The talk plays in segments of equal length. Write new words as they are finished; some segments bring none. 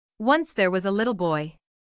Once there was a little boy.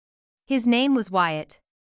 His name was Wyatt.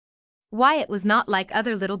 Wyatt was not like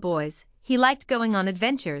other little boys, he liked going on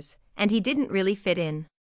adventures, and he didn't really fit in.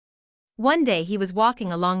 One day he was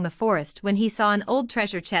walking along the forest when he saw an old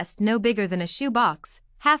treasure chest no bigger than a shoebox,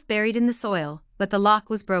 half buried in the soil, but the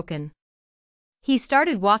lock was broken. He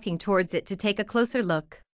started walking towards it to take a closer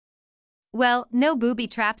look. "Well, no booby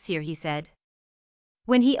traps here," he said.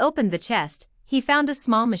 When he opened the chest, he found a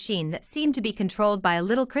small machine that seemed to be controlled by a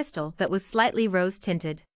little crystal that was slightly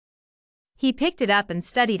rose-tinted. He picked it up and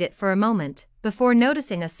studied it for a moment, before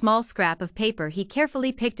noticing a small scrap of paper. He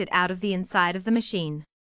carefully picked it out of the inside of the machine.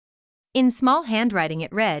 In small handwriting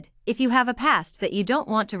it read, "If you have a past that you don't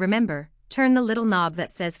want to remember, turn the little knob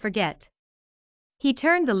that says forget." He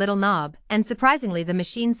turned the little knob, and surprisingly the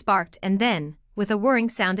machine sparked, and then, with a whirring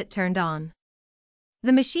sound, it turned on.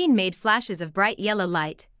 The machine made flashes of bright yellow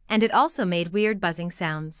light, and it also made weird buzzing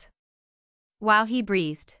sounds. Wow, he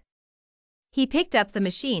breathed. He picked up the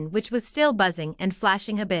machine, which was still buzzing and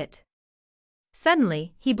flashing a bit.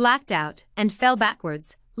 Suddenly, he blacked out and fell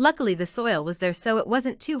backwards. Luckily the soil was there, so it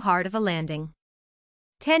wasn't too hard of a landing.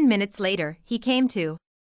 10 minutes later, he came to.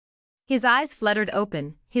 His eyes fluttered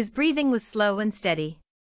open, his breathing was slow and steady.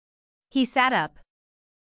 He sat up.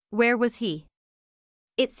 Where was he?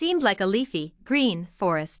 It seemed like a leafy, green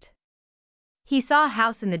forest. He saw a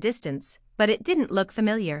house in the distance, but it didn't look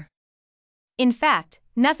familiar. In fact,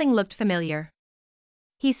 nothing looked familiar.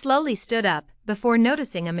 He slowly stood up, before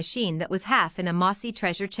noticing a machine that was half in a mossy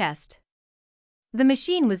treasure chest. The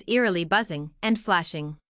machine was eerily buzzing and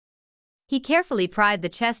flashing. He carefully pried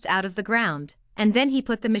the chest out of the ground, and then he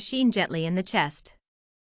put the machine gently in the chest.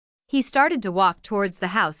 He started to walk towards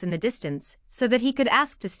the house in the distance, so that he could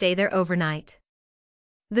ask to stay there overnight.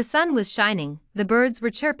 The sun was shining, the birds were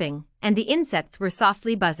chirping, and the insects were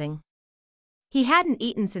softly buzzing. He hadn't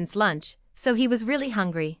eaten since lunch, so he was really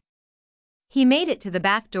hungry. He made it to the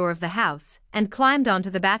back door of the house, and climbed onto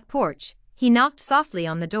the back porch. He knocked softly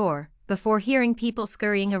on the door, before hearing people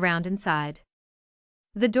scurrying around inside.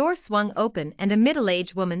 The door swung open and a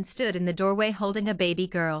middle-aged woman stood in the doorway holding a baby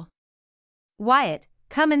girl. "Wyatt,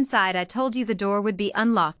 come inside. I told you the door would be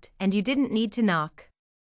unlocked and you didn't need to knock,"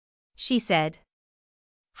 she said.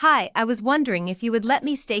 "Hi, I was wondering if you would let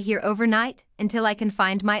me stay here overnight, until I can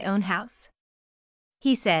find my own house,"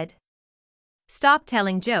 he said. "Stop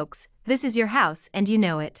telling jokes, this is your house and you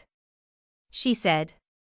know it," she said.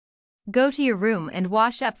 "Go to your room and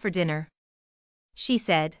wash up for dinner," she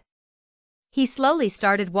said. He slowly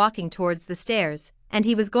started walking towards the stairs, and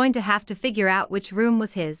he was going to have to figure out which room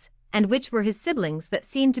was his, and which were his siblings that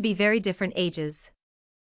seemed to be very different ages.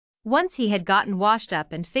 Once he had gotten washed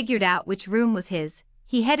up and figured out which room was his,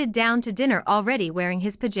 he headed down to dinner already wearing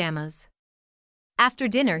his pajamas. After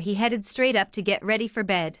dinner he headed straight up to get ready for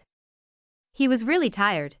bed. He was really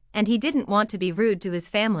tired, and he didn't want to be rude to his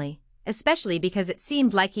family, especially because it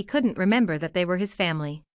seemed like he couldn't remember that they were his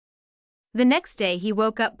family. The next day he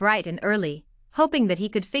woke up bright and early, hoping that he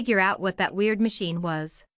could figure out what that weird machine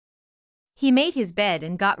was. He made his bed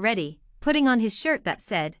and got ready, putting on his shirt that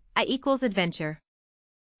said, I=adventure.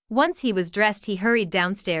 Once he was dressed he hurried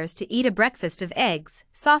downstairs to eat a breakfast of eggs,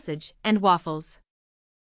 sausage, and waffles,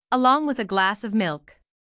 along with a glass of milk.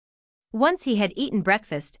 Once he had eaten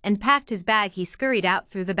breakfast and packed his bag he scurried out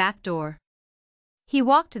through the back door. He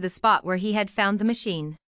walked to the spot where he had found the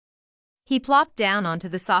machine. He plopped down onto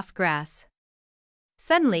the soft grass.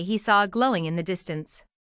 Suddenly he saw a glowing in the distance.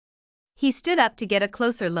 He stood up to get a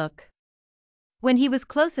closer look. When he was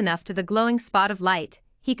close enough to the glowing spot of light,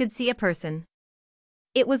 he could see a person.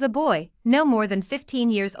 It was a boy, no more than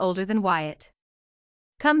 15 years older than Wyatt.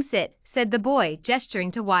 "Come sit," said the boy,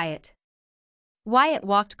 gesturing to Wyatt. Wyatt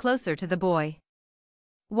walked closer to the boy.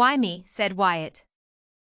 "Why me?" said Wyatt.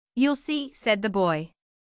 "You'll see," said the boy.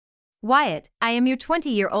 "Wyatt, I am your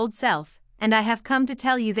 20-year-old self, and I have come to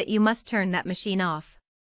tell you that you must turn that machine off.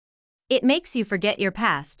 It makes you forget your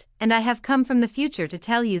past, and I have come from the future to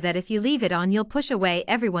tell you that if you leave it on you'll push away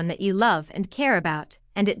everyone that you love and care about,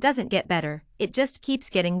 and it doesn't get better, it just keeps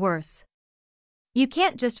getting worse. You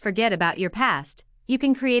can't just forget about your past, you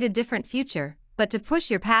can create a different future, but to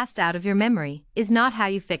push your past out of your memory is not how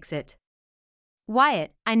you fix it.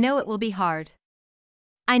 Wyatt, I know it will be hard.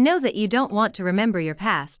 I know that you don't want to remember your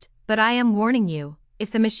past, but I am warning you,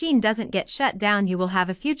 if the machine doesn't get shut down you will have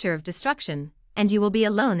a future of destruction, and you will be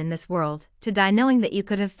alone in this world, to die knowing that you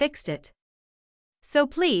could have fixed it. So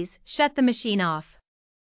please, shut the machine off."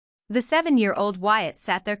 The 7-year-old Wyatt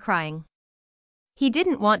sat there crying. He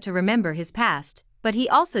didn't want to remember his past, but he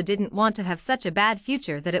also didn't want to have such a bad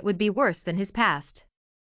future that it would be worse than his past.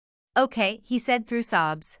 "Okay," he said through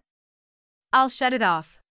sobs. "I'll shut it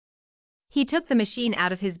off." He took the machine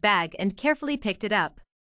out of his bag and carefully picked it up.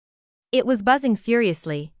 It was buzzing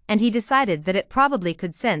furiously, and he decided that it probably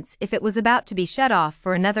could sense if it was about to be shut off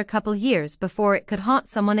for another couple years before it could haunt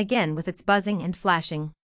someone again with its buzzing and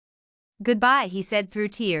flashing. "Goodbye," he said through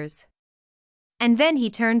tears. And then he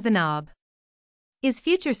turned the knob. His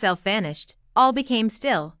future self vanished, all became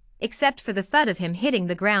still, except for the thud of him hitting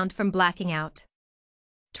the ground from blacking out.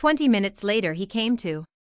 20 minutes later he came to.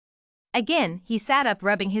 Again, he sat up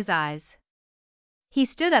rubbing his eyes. He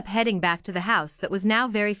stood up heading back to the house that was now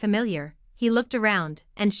very familiar. He looked around,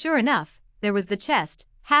 and sure enough, there was the chest,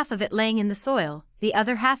 half of it laying in the soil, the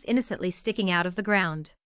other half innocently sticking out of the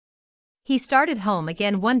ground. He started home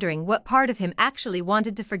again wondering what part of him actually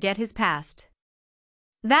wanted to forget his past.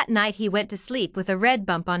 That night he went to sleep with a red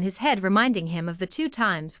bump on his head reminding him of the 2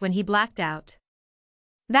 times when he blacked out.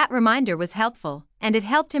 That reminder was helpful, and it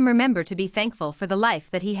helped him remember to be thankful for the life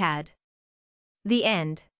that he had. The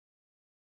end.